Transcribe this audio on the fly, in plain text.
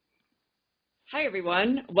Hi,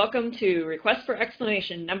 everyone. Welcome to Request for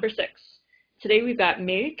Explanation number 6. Today we've got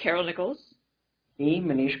me, Carol Nichols. Me,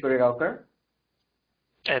 Manish Guregaonkar.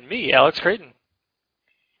 And me, Alex Creighton.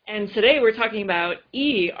 And today we're talking about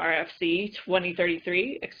eRFC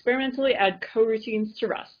 2033, Experimentally Add Coroutines to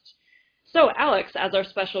Rust. So, Alex, as our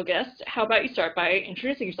special guest, how about you start by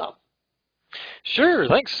introducing yourself? Sure,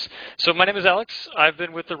 thanks. So my name is Alex. I've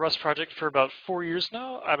been with the Rust project for about 4 years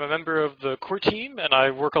now. I'm a member of the core team, and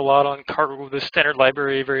I work a lot on Cargo, the standard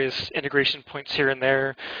library, various integration points here and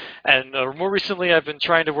there. And more recently, I've been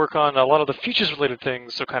trying to work on a lot of the features-related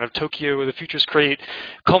things, so kind of Tokyo, the features crate,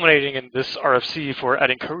 culminating in this RFC for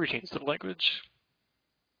adding coroutines to the language.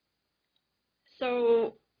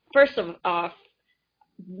 So, first off,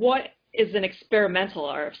 what is an experimental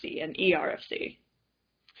RFC, an eRFC?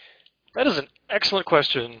 That is an excellent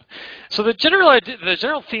question. So the general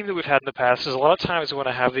theme that we've had in the past is a lot of times we want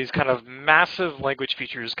to have these kind of massive language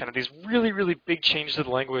features, kind of these really, really big changes to the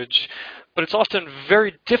language, but it's often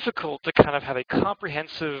very difficult to kind of have a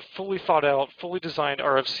comprehensive, fully thought out, fully designed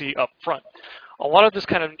RFC up front. A lot of this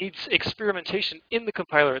kind of needs experimentation in the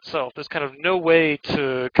compiler itself. There's kind of no way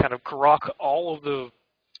to kind of grok all of the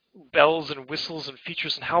bells and whistles and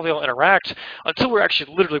features and how they all interact until we're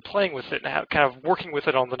actually literally playing with it and kind of working with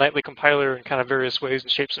it on the nightly compiler in kind of various ways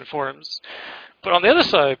and shapes and forms. But on the other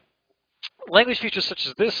side, language features such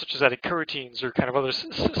as this, such as adding coroutines or kind of other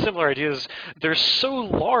similar ideas, they're so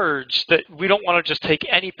large that we don't want to just take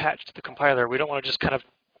any patch to the compiler. We don't want to just kind of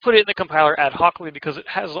put it in the compiler ad hocly because it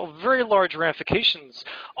has very large ramifications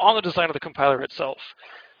on the design of the compiler itself.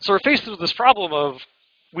 So we're faced with this problem of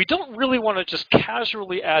we don't really want to just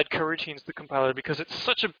casually add coroutines to the compiler because it's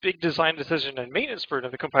such a big design decision and maintenance burden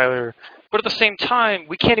of the compiler. But at the same time,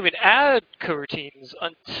 we can't even add coroutines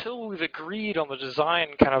until we've agreed on the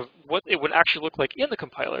design, kind of what it would actually look like in the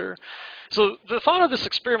compiler. So the thought of this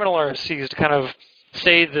experimental RFC is to kind of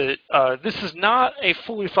say that this is not a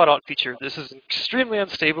fully thought out feature. This is extremely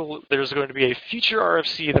unstable. There's going to be a future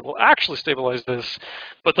RFC that will actually stabilize this.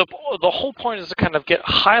 But the whole point is to kind of get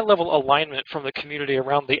high level alignment from the community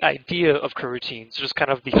around the idea of coroutines, just kind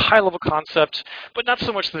of the high level concept, but not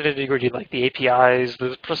so much the nitty gritty like the APIs,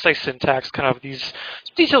 the precise syntax, kind of these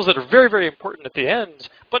details that are very, very important at the end,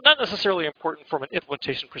 but not necessarily important from an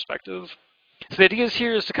implementation perspective. So the idea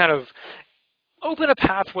here is to kind of open a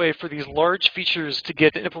pathway for these large features to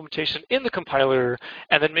get implementation in the compiler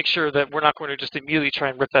and then make sure that we're not going to just immediately try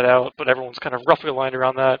and rip that out, but everyone's kind of roughly aligned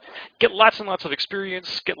around that. Get lots and lots of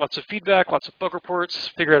experience, get lots of feedback, lots of bug reports,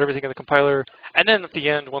 figure out everything in the compiler, and then at the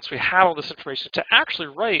end, once we have all this information, to actually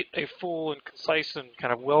write a full and concise and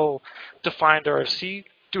kind of well-defined RFC,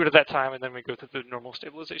 do it at that time, and then we go through the normal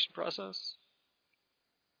stabilization process.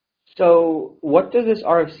 So what does this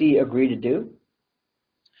RFC agree to do?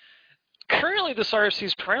 Currently, this RFC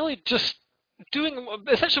is primarily just doing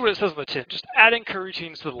essentially what it says in the tin, just adding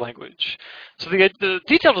coroutines to the language. So the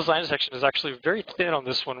detailed design section is actually very thin on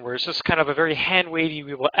this one, where it's just kind of a very hand-wavy,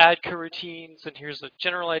 we will add coroutines, and here's the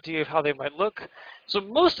general idea of how they might look. So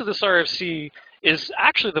most of this RFC is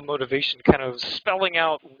actually the motivation, kind of spelling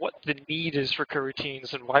out what the need is for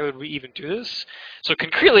coroutines and why would we even do this. So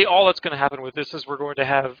concretely, all that's going to happen with this is we're going to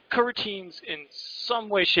have coroutines in some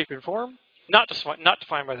way, shape, and form, not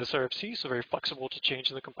defined by this RFC, so very flexible to change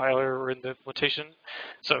in the compiler or in the implementation.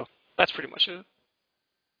 So that's pretty much it.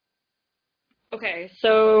 Okay,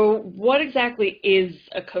 so what exactly is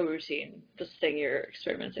a coroutine, this thing you're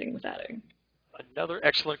experimenting with adding? Another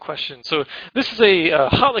excellent question. So this is a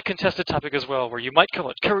hotly contested topic as well, where you might call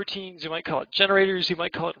it coroutines, you might call it generators, you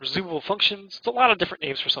might call it resumable functions. It's a lot of different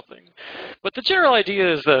names for something. But the general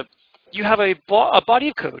idea is that you have a body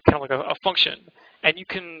of code, kind of like a function, and you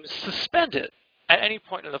can suspend it at any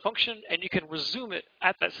point in the function, and you can resume it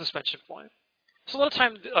at that suspension point. So a lot of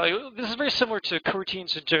times, this is very similar to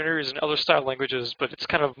coroutines and generators and other style languages, but it's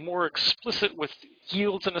kind of more explicit with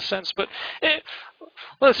yields in a sense. But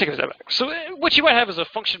let's take a step back. So what you might have is a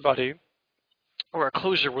function body or a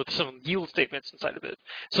closure with some yield statements inside of it.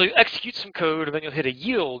 So you execute some code, and then you'll hit a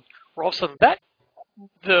yield, where all of a sudden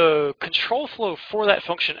the control flow for that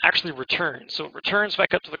function actually returns. So it returns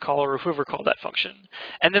back up to the caller or whoever called that function.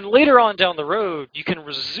 And then later on down the road, you can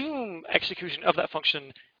resume execution of that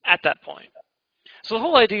function at that point. So the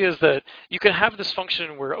whole idea is that you can have this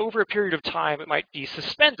function where over a period of time, it might be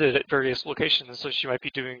suspended at various locations. So you might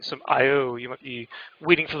be doing some I/O, you might be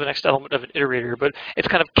waiting for the next element of an iterator, but it's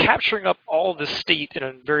kind of capturing up all this state in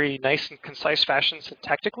a very nice and concise fashion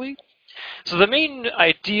syntactically. So the main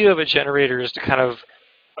idea of a generator is to kind of,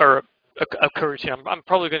 or a coroutine, I'm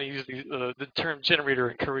probably going to use the term generator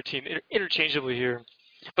and coroutine interchangeably here.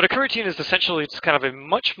 But a coroutine is essentially just kind of a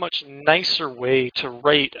much, much nicer way to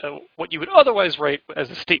write what you would otherwise write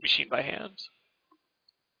as a state machine by hand.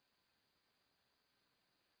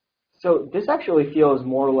 So this actually feels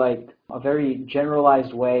more like a very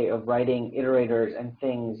generalized way of writing iterators and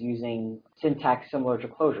things using syntax similar to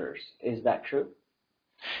closures. Is that true?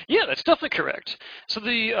 Yeah, that's definitely correct. So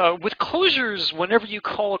with closures, whenever you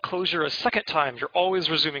call a closure a second time, you're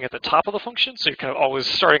always resuming at the top of the function, so you're kind of always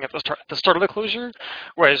starting at the start of the closure.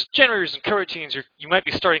 Whereas generators and coroutines, you might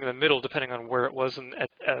be starting in the middle depending on where it was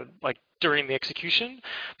like during the execution.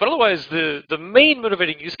 But otherwise, the main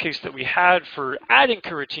motivating use case that we had for adding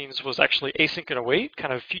coroutines was actually async and await,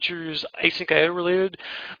 kind of features async IO related.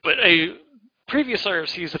 But previous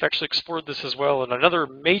IRCs have actually explored this as well, and another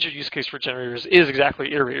major use case for generators is exactly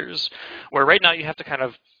iterators, where right now you have to kind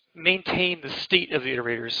of maintain the state of the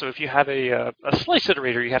iterators. So if you have a slice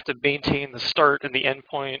iterator, you have to maintain the start and the end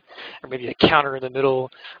point, or maybe a counter in the middle.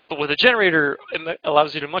 But with a generator, it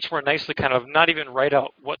allows you to much more nicely kind of not even write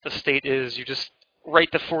out what the state is. You just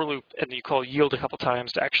write the for loop and you call yield a couple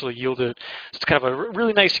times to actually yield it. It's kind of a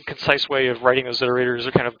really nice and concise way of writing those iterators.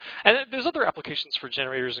 And there's other applications for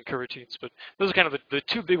generators and coroutines, but those are kind of the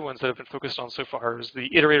two big ones that have been focused on so far, is the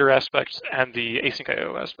iterator aspect and the async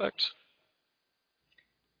IO aspect.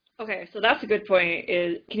 Okay, so that's a good point.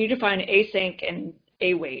 Can you define async and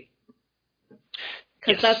await?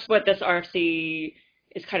 Because that's what this RFC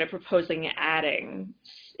is kind of proposing adding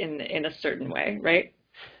in a certain way, right?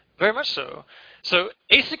 Very much so. So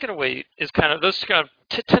async and await is kind of, those kind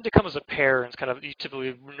of tend to come as a pair, and it's kind of, you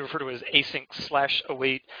typically refer to it as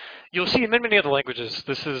async/await. You'll see in many other languages.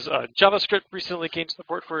 This is JavaScript recently gained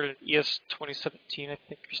support for it in ES 2017, I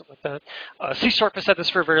think, or something like that. C# has had this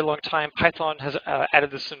for a very long time. Python has added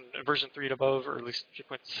this in version 3 and above, or at least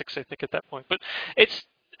 3.6, I think, at that point. But it's,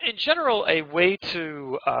 in general, a way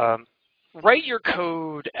to write your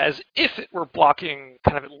code as if it were blocking,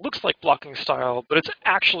 kind of, it looks like blocking style, but it's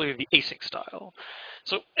actually the async style.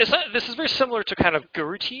 So this is very similar to kind of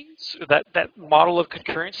goroutines, that model of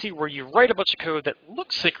concurrency where you write a bunch of code that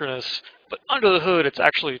looks synchronous, but under the hood it's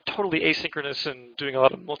actually totally asynchronous and doing a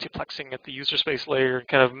lot of multiplexing at the user space layer, and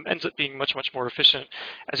kind of ends up being much, much more efficient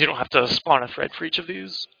as you don't have to spawn a thread for each of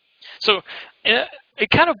these. So it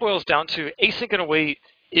kind of boils down to async and await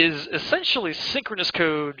is essentially synchronous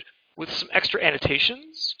code with some extra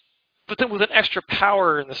annotations, but then with an extra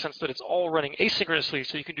power in the sense that it's all running asynchronously,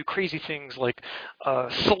 so you can do crazy things like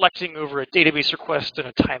selecting over a database request and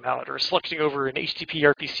a timeout, or selecting over an HTTP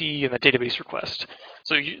RPC and a database request.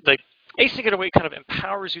 So async and await kind of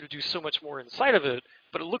empowers you to do so much more inside of it,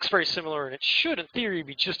 but it looks very similar, and it should, in theory,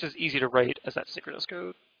 be just as easy to write as that synchronous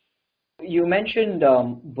code. You mentioned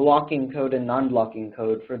blocking code and non-blocking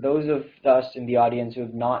code. For those of us in the audience who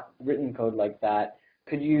have not written code like that,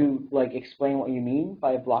 could you explain what you mean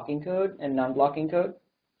by blocking code and non-blocking code?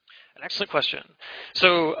 An excellent question.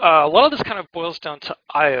 So a lot of this kind of boils down to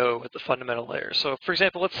I/O at the fundamental layer. So for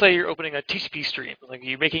example, let's say you're opening a TCP stream, like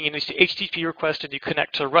you're making an HTTP request and you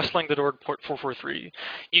connect to rustling.org port 443.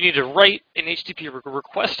 You need to write an HTTP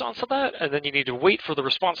request onto that, and then you need to wait for the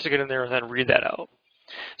response to get in there and then read that out.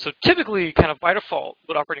 So typically, kind of by default,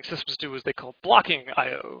 what operating systems do is they call blocking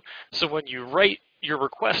I/O. So when you write your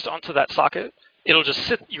request onto that socket, it'll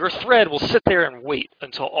just your thread will sit there and wait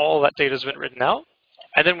until all that data has been written out.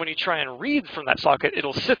 And then when you try and read from that socket,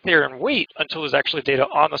 it'll sit there and wait until there's actually data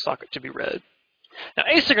on the socket to be read. Now,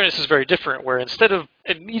 asynchronous is very different, where instead of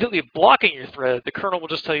immediately blocking your thread, the kernel will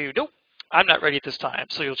just tell you, nope, I'm not ready at this time.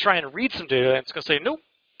 So you'll try and read some data, and it's going to say, nope,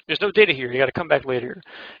 there's no data here. You got to come back later.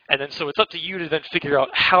 And then so it's up to you to then figure out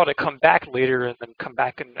how to come back later and then come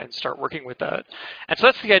back and start working with that. And so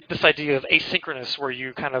that's this idea of asynchronous, where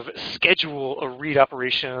you kind of schedule a read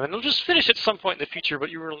operation, and it'll just finish at some point in the future, but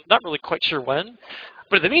you're not really quite sure when.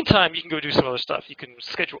 But in the meantime, you can go do some other stuff. You can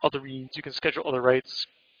schedule other reads. You can schedule other writes.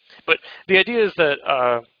 But the idea is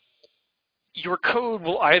that your code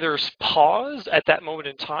will either pause at that moment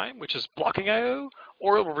in time, which is blocking I/O,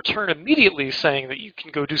 or it will return immediately saying that you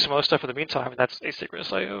can go do some other stuff in the meantime, and that's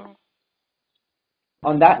asynchronous I/O.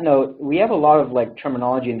 On that note, we have a lot of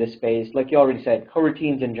terminology in this space. Like you already said,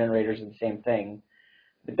 coroutines and generators are the same thing.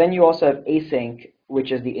 But then you also have async,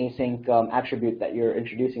 which is the async attribute that you're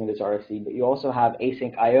introducing in this RFC. But you also have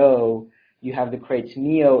async IO. You have the crates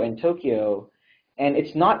Neo and Tokyo. And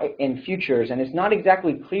it's not in futures, and it's not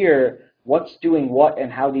exactly clear what's doing what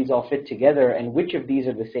and how these all fit together, and which of these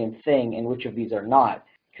are the same thing and which of these are not.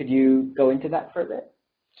 Could you go into that for a bit?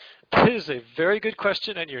 That is a very good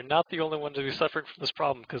question, and you're not the only one to be suffering from this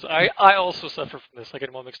problem, because I also suffer from this. I get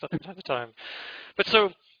them all mixed up from time to time. But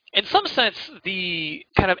so in some sense, the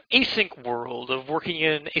kind of async world of working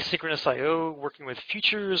in asynchronous I/O, working with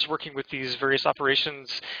futures, working with these various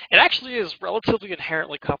operations, it actually is relatively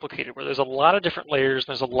inherently complicated, where there's a lot of different layers and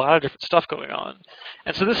there's a lot of different stuff going on.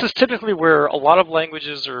 And so this is typically where a lot of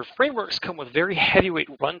languages or frameworks come with very heavyweight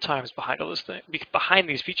runtimes behind all this thing, behind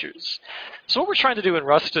these features. So what we're trying to do in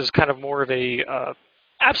Rust is kind of more of a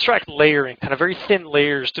abstract layering, kind of very thin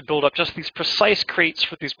layers to build up just these precise crates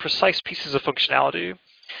for these precise pieces of functionality.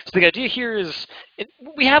 So the idea here is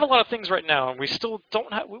we have a lot of things right now, and we still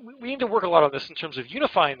don't have, we need to work a lot on this in terms of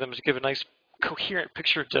unifying them to give a nice coherent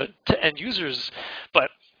picture to end users. But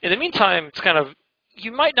in the meantime, it's kind of,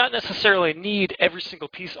 you might not necessarily need every single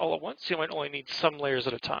piece all at once. You might only need some layers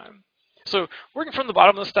at a time. So working from the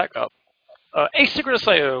bottom of the stack up, asynchronous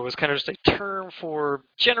I/O is kind of just a term for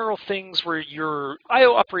general things where your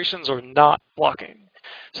I/O operations are not blocking.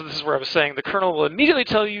 So this is where I was saying the kernel will immediately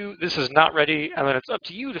tell you this is not ready, and then it's up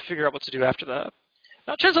to you to figure out what to do after that.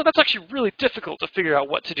 Now, it turns out that's actually really difficult to figure out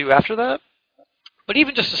what to do after that. But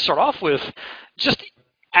even just to start off with, just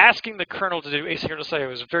asking the kernel to do asynchronous I/O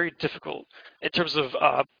is very difficult in terms of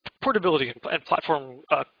portability and platform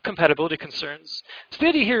compatibility concerns. So the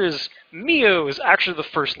idea here is Mio is actually the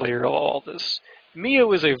first layer of all this.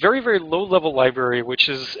 Mio is a very, very low-level library, which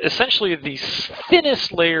is essentially the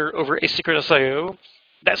thinnest layer over asynchronous I/O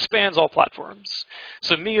that spans all platforms.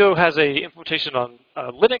 So Mio has a implementation on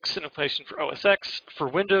Linux, an implementation for OS X, for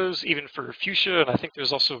Windows, even for Fuchsia, and I think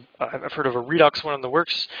there's also, I've heard of a Redux one in the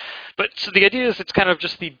works. But so the idea is it's kind of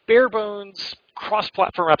just the bare bones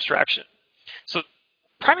cross-platform abstraction. So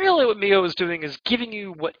primarily what Mio is doing is giving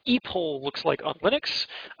you what epoll looks like on Linux.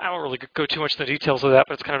 I won't really go too much into the details of that,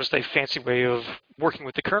 but it's kind of just a fancy way of working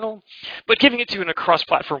with the kernel, but giving it to you in a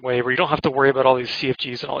cross-platform way where you don't have to worry about all these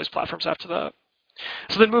CFGs and all these platforms after that.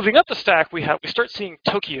 So then moving up the stack, we start seeing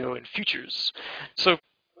Tokio and futures. So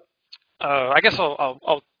I guess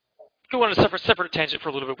I'll go on a separate tangent for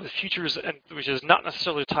a little bit with futures, which is not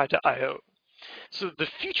necessarily tied to I/O. So the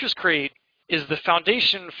futures crate is the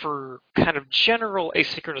foundation for kind of general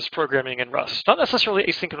asynchronous programming in Rust. Not necessarily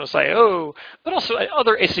asynchronous I/O, but also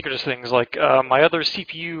other asynchronous things like my other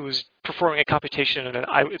CPU is performing a computation and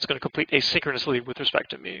it's going to complete asynchronously with respect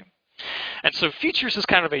to me. And so futures is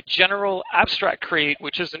kind of a general abstract crate,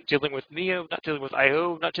 which isn't dealing with Mio, not dealing with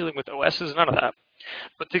I/O, not dealing with OSs, none of that.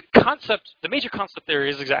 But the major concept there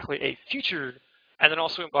is exactly a future, and then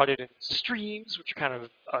also embodied in streams, which are kind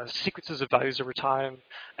of sequences of values over time,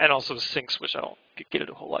 and also sinks, which I don't get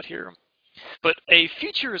into a whole lot here. But a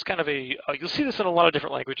future is kind of you'll see this in a lot of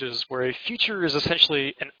different languages, where a future is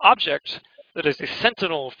essentially an object that is a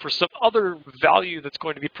sentinel for some other value that's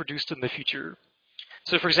going to be produced in the future.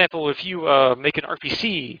 So for example, if you make an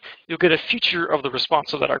RPC, you'll get a future of the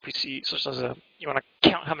response of that RPC. So you want to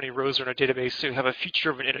count how many rows are in a database, so you have a future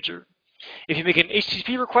of an integer. If you make an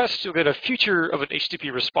HTTP request, you'll get a future of an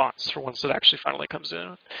HTTP response for once it actually finally comes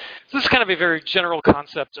in. So this is kind of a very general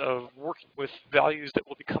concept of working with values that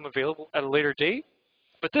will become available at a later date.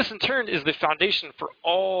 But this, in turn, is the foundation for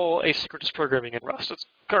all asynchronous programming in Rust.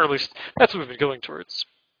 Or at least that's what we've been going towards.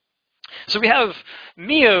 So we have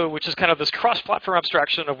Mio, which is kind of this cross-platform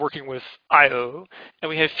abstraction of working with I/O, and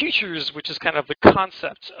we have futures, which is kind of the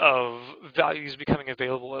concept of values becoming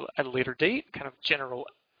available at a later date, kind of general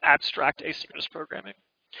abstract asynchronous programming.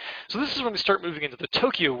 So this is when we start moving into the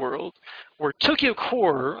Tokio world, where Tokio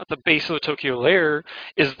Core, at the base of the Tokio layer,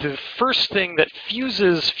 is the first thing that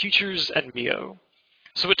fuses futures and Mio.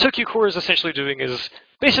 So what Tokio Core is essentially doing is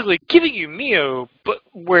basically giving you Mio, but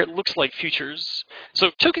where it looks like futures.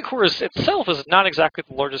 So Tokio Core itself is not exactly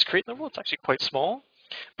the largest crate in the world. It's actually quite small.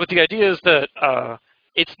 But the idea is that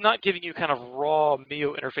it's not giving you kind of raw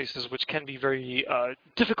Mio interfaces, which can be very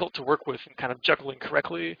difficult to work with and kind of juggling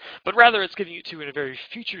correctly. But rather, it's giving it to you in a very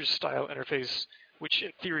futures-style interface, which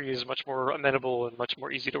in theory is much more amenable and much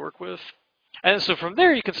more easy to work with. And so from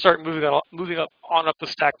there, you can start moving up the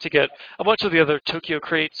stack to get a bunch of the other Tokio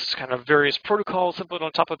crates, kind of various protocols input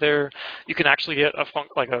on top of there. You can actually get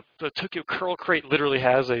the Tokio curl crate literally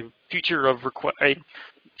has a feature of a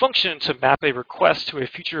function to map a request to a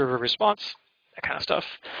feature of a response, that kind of stuff.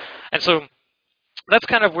 And so that's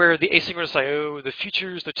kind of where the asynchronous I/O, the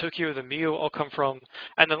futures, the Tokio, the Mio all come from.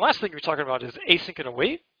 And then last thing we're talking about is async and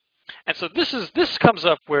await. And so this comes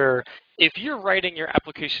up where if you're writing your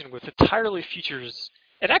application with entirely futures,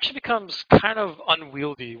 it actually becomes kind of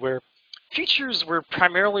unwieldy, where futures were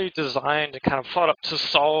primarily designed and kind of thought up to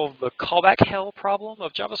solve the callback hell problem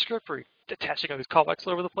of JavaScript, where you're attaching all these callbacks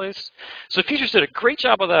all over the place. So futures did a great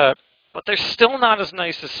job of that, but they're still not as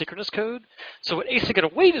nice as synchronous code. So what async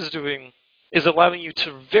and await is doing is allowing you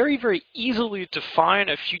to very, very easily define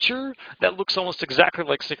a future that looks almost exactly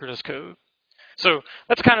like synchronous code. So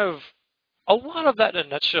that's kind of a lot of that in a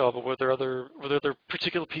nutshell, but were there other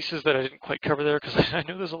particular pieces that I didn't quite cover there? Because I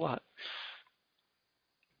know there's a lot.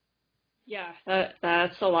 Yeah,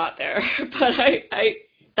 that's a lot there, but I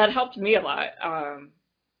that helped me a lot.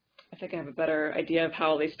 I think I have a better idea of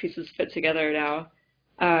how all these pieces fit together now.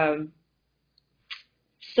 Um,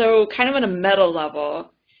 so kind of on a meta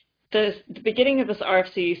level, the beginning of this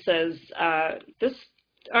RFC says this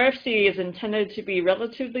RFC is intended to be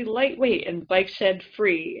relatively lightweight and bike shed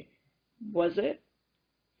free. Was it?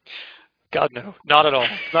 God, no, not at all.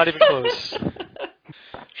 Not even close.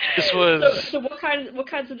 This was. So what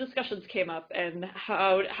kinds of discussions came up, and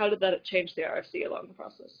how did that change the RFC along the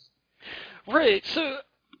process? Right. So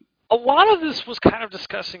a lot of this was kind of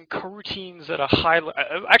discussing coroutines at a high level.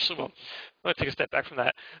 Actually, well, let me take a step back from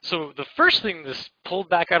that. So the first thing this pulled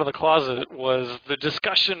back out of the closet was the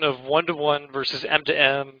discussion of one-to-one versus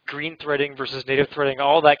M-to-M, green threading versus native threading.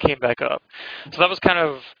 All that came back up. So that was kind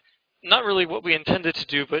of not really what we intended to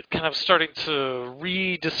do, but kind of starting to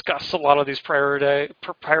rediscuss a lot of these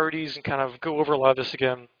priorities and kind of go over a lot of this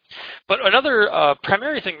again. But another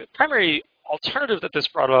primary alternative that this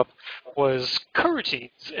brought up was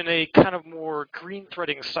coroutines in a kind of more green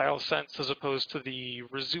threading style sense as opposed to the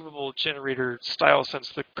resumable generator style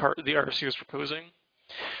sense the RFC was proposing.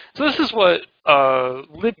 So this is what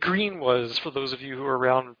libgreen was for those of you who were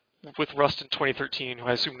around with Rust in 2013, who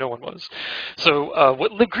I assume no one was. So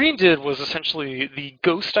what libgreen did was essentially the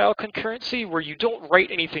Go style concurrency, where you don't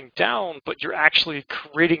write anything down, but you're actually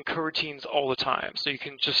creating coroutines all the time. So you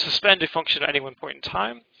can just suspend a function at any one point in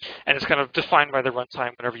time, and it's kind of defined by the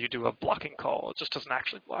runtime whenever you do a blocking call. It just doesn't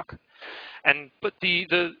actually block. But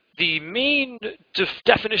the main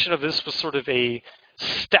definition of this was sort of a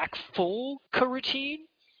stack full coroutine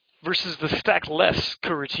versus the stack less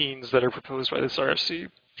coroutines that are proposed by this RFC.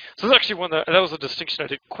 So that's actually one that was a distinction I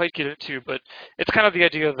didn't quite get into, but it's kind of the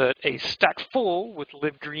idea that a stack full with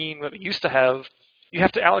libgreen that we used to have, you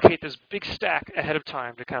have to allocate this big stack ahead of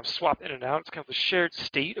time to kind of swap in and out. It's kind of the shared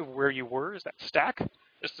state of where you were is that stack,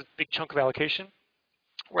 just a big chunk of allocation.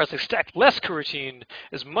 Whereas a stacked less coroutine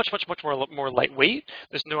is much more lightweight.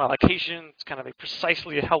 There's no allocation. It's kind of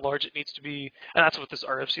precisely how large it needs to be, and that's what this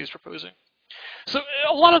RFC is proposing. So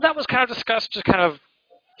a lot of that was kind of discussed to kind of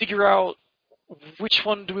figure out which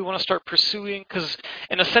one do we want to start pursuing, because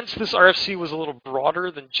in a sense this RFC was a little broader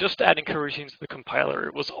than just adding coroutines to the compiler.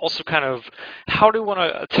 It was also kind of how do we want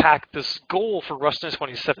to attack this goal for Rust in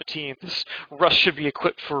 2017. This Rust should be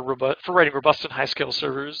equipped for writing robust and high-scale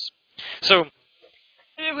servers. So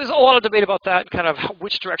it was a lot of debate about that and kind of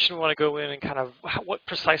which direction we want to go in and kind of what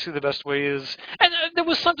precisely the best way is. And there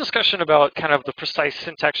was some discussion about kind of the precise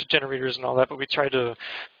syntax of generators and all that, but we tried to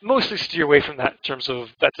mostly steer away from that in terms of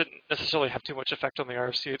that didn't necessarily have too much effect on the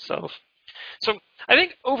RFC itself. So I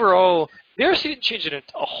think overall, the RFC didn't change it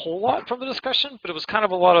a whole lot from the discussion, but it was kind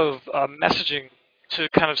of a lot of messaging to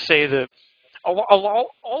kind of say that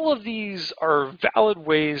all of these are valid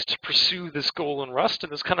ways to pursue this goal in Rust,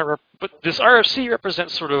 and but this RFC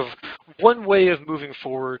represents sort of one way of moving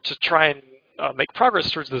forward to try and make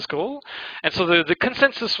progress towards this goal. And so the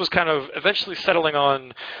consensus was kind of eventually settling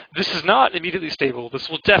on this is not immediately stable. This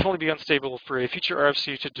will definitely be unstable for a future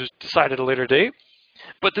RFC to decide at a later date.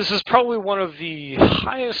 But this is probably one of the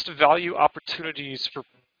highest value opportunities for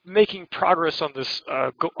making progress on this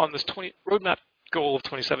roadmap goal of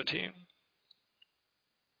 2017.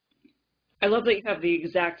 I love that you have the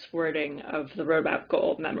exact wording of the roadmap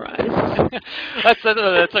goal memorized. That's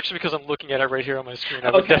actually because I'm looking at it right here on my screen. I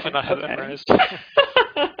would definitely not have that memorized.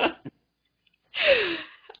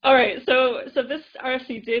 All right, so this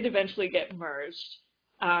RFC did eventually get merged,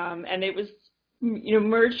 and it was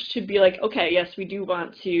merged to be like, okay, yes, we do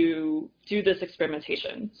want to do this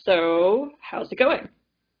experimentation. So how's it going?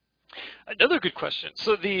 Another good question.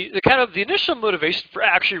 So the initial motivation for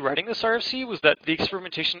actually writing this RFC was that the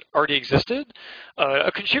experimentation already existed.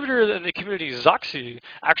 A contributor in the community, Zoxy,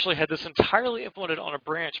 actually had this entirely implemented on a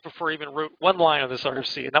branch before he even wrote one line of this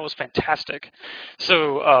RFC, and that was fantastic.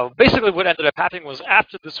 So basically what ended up happening was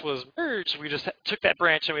after this was merged, we just took that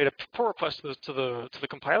branch and made a pull request to the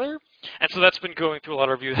compiler, and so that's been going through a lot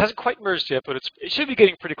of reviews. It hasn't quite merged yet, but it should be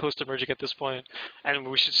getting pretty close to merging at this point, and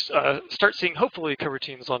we should start seeing, hopefully,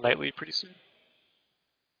 coroutines on Nightly pretty soon.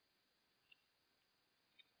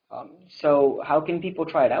 So how can people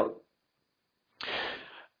try it out?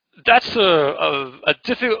 That's a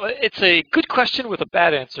difficult. It's a good question with a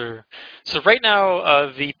bad answer. So right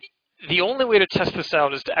now, the only way to test this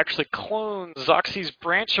out is to actually clone Zoxy's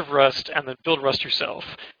branch of Rust and then build Rust yourself.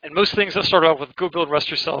 And most things that start off with go build Rust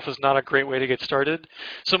yourself is not a great way to get started.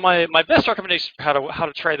 So my best recommendation for how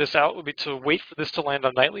to try this out would be to wait for this to land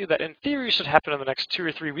on Nightly. That in theory should happen in the next 2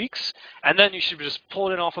 or 3 weeks, and then you should just pull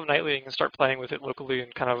it in off of Nightly and start playing with it locally.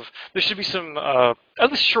 And kind of there should be some at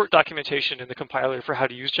least short documentation in the compiler for how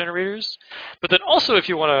to use generators. But then also, if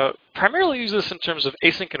you want to primarily use this in terms of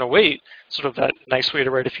async and await, sort of that nice way to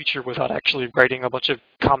write a feature without actually writing a bunch of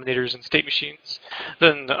combinators and state machines,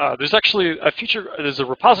 then there's actually a feature, there's a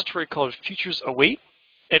repository called Futures Await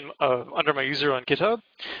under my user on GitHub,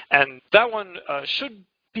 and that one should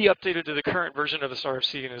be updated to the current version of this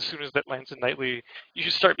RFC, and as soon as that lands in Nightly, you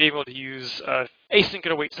should start being able to use async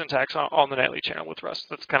and await syntax on the Nightly channel with Rust.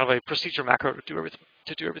 That's kind of a procedure macro to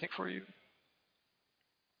do everything for you.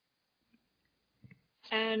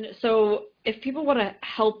 And so if people want to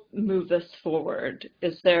help move this forward,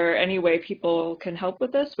 is there any way people can help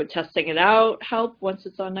with this? Would testing it out help once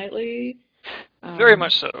it's on Nightly? Very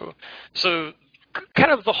much so. So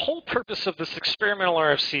kind of the whole purpose of this experimental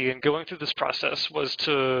RFC and going through this process was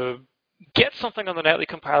to get something on the Nightly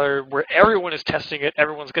compiler where everyone is testing it,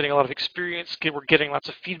 everyone's getting a lot of experience, we're getting lots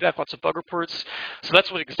of feedback, lots of bug reports. So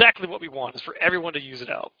that's exactly what we want, is for everyone to use it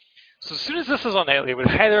out. So as soon as this is on Nightly, I would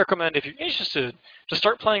highly recommend, if you're interested, to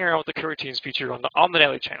start playing around with the coroutines feature on the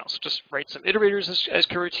Nightly channel. So just write some iterators as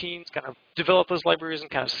coroutines, kind of develop those libraries and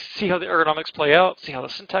kind of see how the ergonomics play out, see how the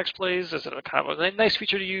syntax plays. Is it a kind of a nice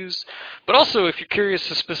feature to use? But also, if you're curious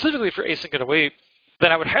specifically for async and await,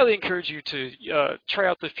 then I would highly encourage you to try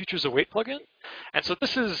out the Futures Await plugin. And so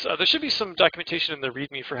this is, there should be some documentation in the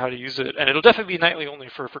README for how to use it, and it'll definitely be Nightly only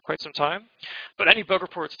for quite some time. But any bug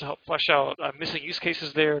reports to help flesh out missing use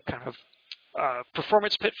cases there, kind of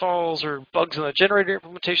performance pitfalls or bugs in the generator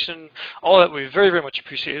implementation, all that would be very, very much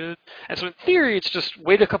appreciated. And so in theory, it's just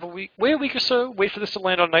wait a week or so, wait for this to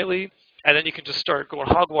land on Nightly, and then you can just start going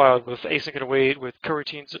hog wild with async and await, with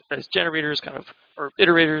coroutines as generators, kind of, or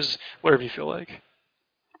iterators, whatever you feel like.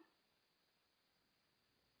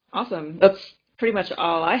 Awesome. That's pretty much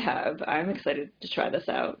all I have. I'm excited to try this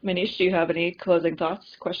out. Manish, do you have any closing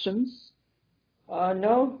thoughts, questions?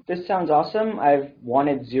 No, this sounds awesome. I've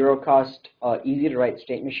wanted zero-cost, easy-to-write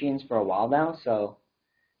state machines for a while now, so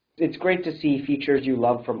it's great to see features you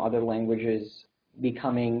love from other languages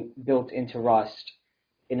becoming built into Rust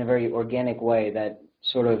in a very organic way that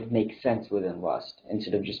sort of makes sense within Rust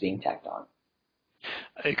instead of just being tacked on.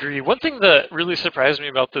 I agree. One thing that really surprised me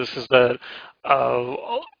about this is that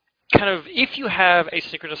kind of, if you have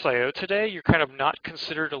asynchronous I/O today, you're kind of not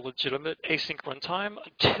considered a legitimate async runtime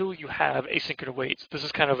until you have async and await. This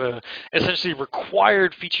is kind of a essentially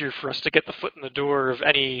required feature for us to get the foot in the door of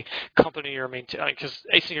any company or maintain, because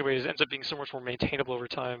async and await ends up being so much more maintainable over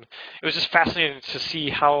time. It was just fascinating to see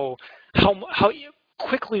how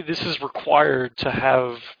quickly this is required to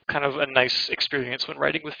have kind of a nice experience when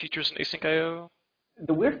writing with features in async I/O.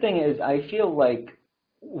 The weird thing is, I feel like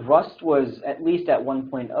Rust was, at least at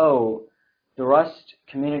 1.0, the Rust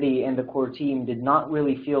community and the core team did not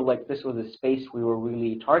really feel like this was a space we were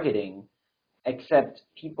really targeting, except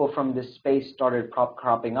people from this space started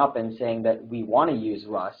cropping up and saying that we want to use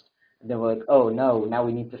Rust. And they were like, oh no, now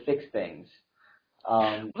we need to fix things.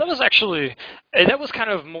 That was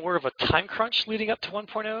kind of more of a time crunch leading up to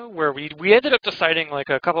 1.0, where we ended up deciding like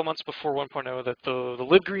a couple months before 1.0 that the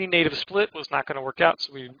libgreen native split was not going to work out,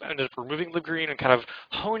 so we ended up removing libgreen and kind of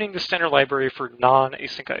honing the standard library for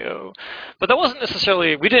non-async I/O. But that wasn't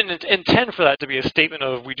necessarily, we didn't intend for that to be a statement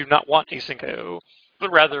of we do not want async I/O,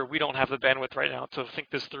 but rather we don't have the bandwidth right now to think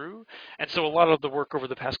this through. And so a lot of the work over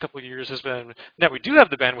the past couple of years has been, now we do have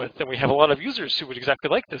the bandwidth and we have a lot of users who would exactly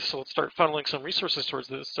like this, so let's start funneling some resources towards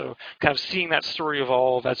this. So kind of seeing that story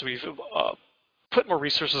evolve as we've put more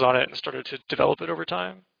resources on it and started to develop it over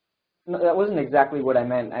time. No, that wasn't exactly what I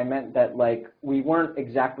meant. I meant that like we weren't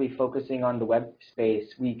exactly focusing on the web space.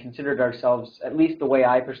 We considered ourselves, at least the way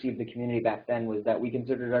I perceived the community back then, was that we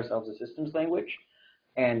considered ourselves a systems language.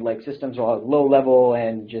 And like systems are low level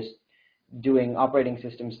and just doing operating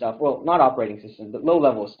system stuff. Well, not operating systems, but low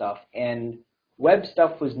level stuff. And web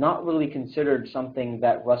stuff was not really considered something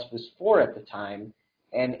that Rust was for at the time.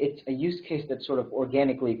 And it's a use case that sort of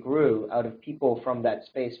organically grew out of people from that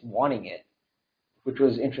space wanting it, which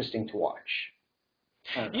was interesting to watch.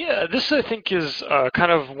 Yeah, this I think is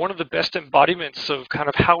kind of one of the best embodiments of kind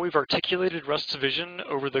of how we've articulated Rust's vision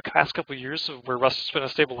over the past couple of years of where Rust has been a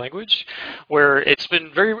stable language, where it's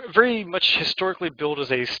been very, very much historically built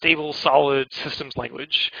as a stable, solid systems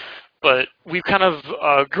language. But we've kind of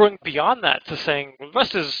grown beyond that to saying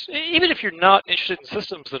Rust is, even if you're not interested in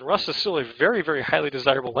systems, then Rust is still a very, very highly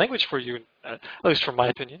desirable language for you, at least from my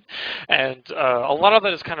opinion. And a lot of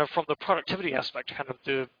that is kind of from the productivity aspect, kind of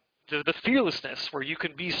the fearlessness, where you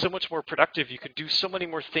can be so much more productive, you can do so many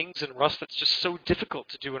more things in Rust that's just so difficult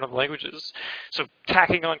to do in other languages. So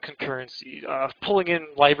tacking on concurrency, pulling in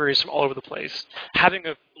libraries from all over the place, having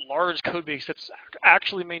a large code base that's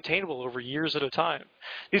actually maintainable over years at a time.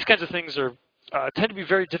 These kinds of things are tend to be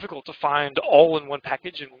very difficult to find all in one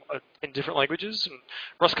package in different languages, and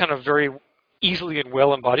Rust kind of very easily and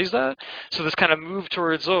well embodies that. So this kind of move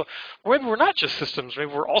towards, oh, maybe we're not just systems,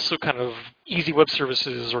 maybe we're also kind of easy web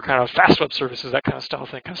services or kind of fast web services, that kind of style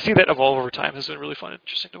thing. Kind of see that evolve over time has been really fun and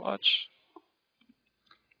interesting to watch.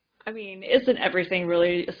 I mean, isn't everything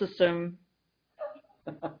really a system?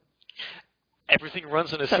 Everything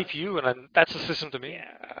runs on a CPU, and that's a system to me.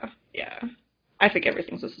 Yeah. I think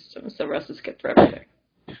everything's a system, so Rust is good for everything.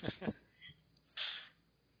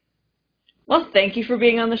 Well, thank you for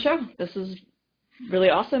being on the show. This is really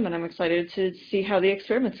awesome, and I'm excited to see how the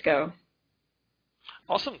experiments go.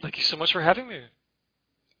 Awesome. Thank you so much for having me.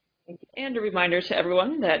 And a reminder to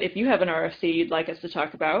everyone that if you have an RFC you'd like us to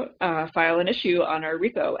talk about, file an issue on our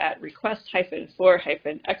repo at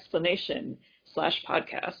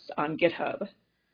request-for-explanation/podcast on GitHub.